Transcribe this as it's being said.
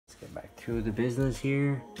to the business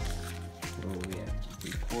here. Oh yeah,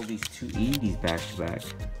 we pull these two Eevees back to back.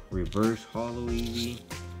 Reverse hollow Eevee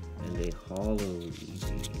and a hollow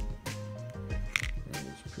Eevee. That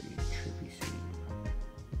is pretty trippy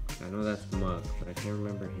sweet. I know that's Muck, but I can't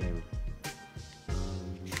remember him.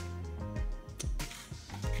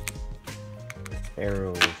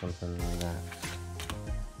 Arrow or something like that.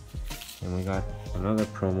 And we got another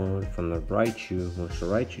promo from the Raichu, which the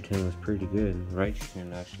Raichu tin was pretty good. Raichu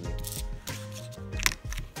tin actually.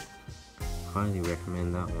 Highly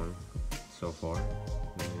recommend that one so far.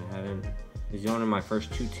 I haven't. It's one of my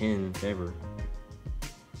first 2 tins ever.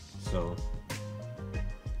 So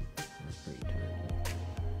that's pretty tight.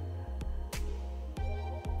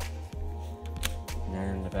 And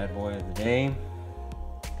then the bad boy of the day.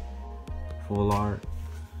 Full art.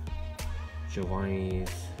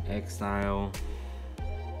 Giovanni's X-Style.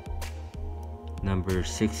 Number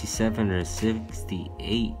 67 or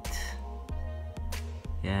 68.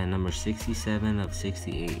 Yeah, number 67 of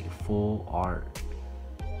 68. Full art.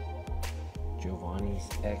 Giovanni's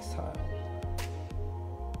X-Style.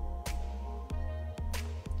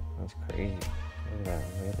 That's crazy. Look at that.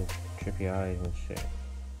 Look at his trippy eyes and shit.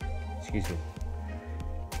 Excuse me.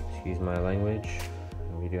 Excuse my language.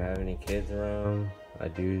 If we do have any kids around, I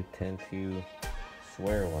do tend to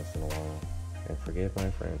swear once in a while. And forgive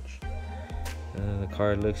my French. The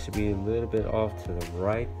card looks to be a little bit off to the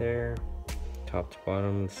right there. Top to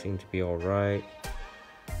bottom seem to be alright.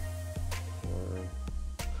 Or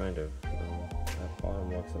kind of, you know, that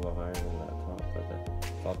bottom looks a little higher than that top, but the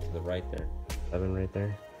top to the right there. 7 right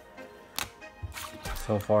there.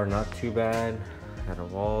 So far not too bad out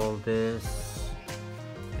of all of this.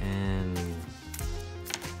 And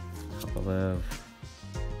a couple of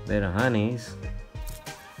bit of honeys.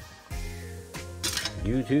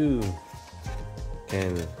 You too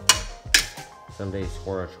can someday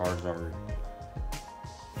score a Charizard.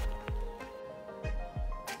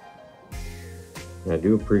 And I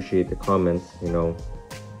do appreciate the comments, you know.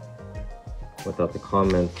 Without the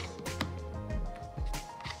comments,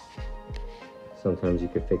 sometimes you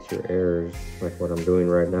could fix your errors, like what I'm doing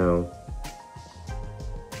right now.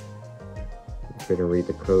 I couldn't read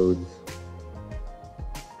the codes.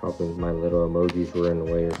 Probably my little emojis were in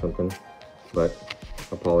the way or something, but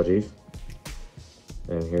apologies.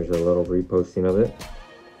 And here's a little reposting of it,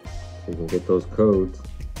 so you can get those codes.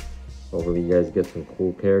 Hopefully you guys get some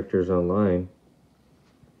cool characters online.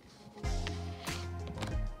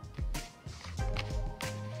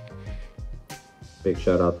 Big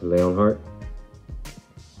shout out to Leonhardt.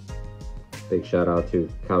 Big shout out to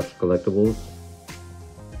Couch Collectibles.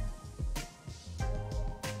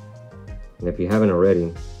 And if you haven't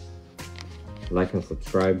already, like and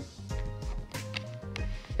subscribe.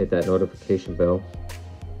 Hit that notification bell.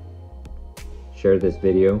 Share this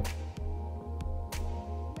video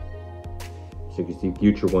so you can see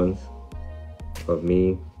future ones of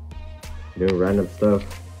me doing random stuff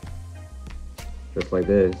just like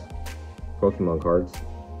this. Pokemon cards,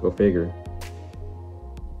 go figure.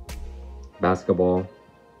 Basketball,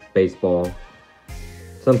 baseball,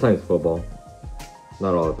 sometimes football,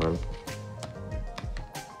 not all the time.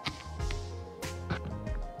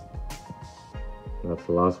 That's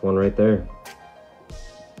the last one right there.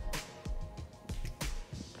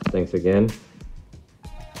 Thanks again.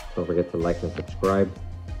 Don't forget to like and subscribe.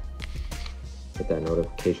 Hit that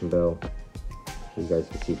notification bell so you guys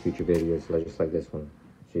can see future videos just like this one.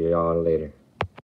 See y'all later.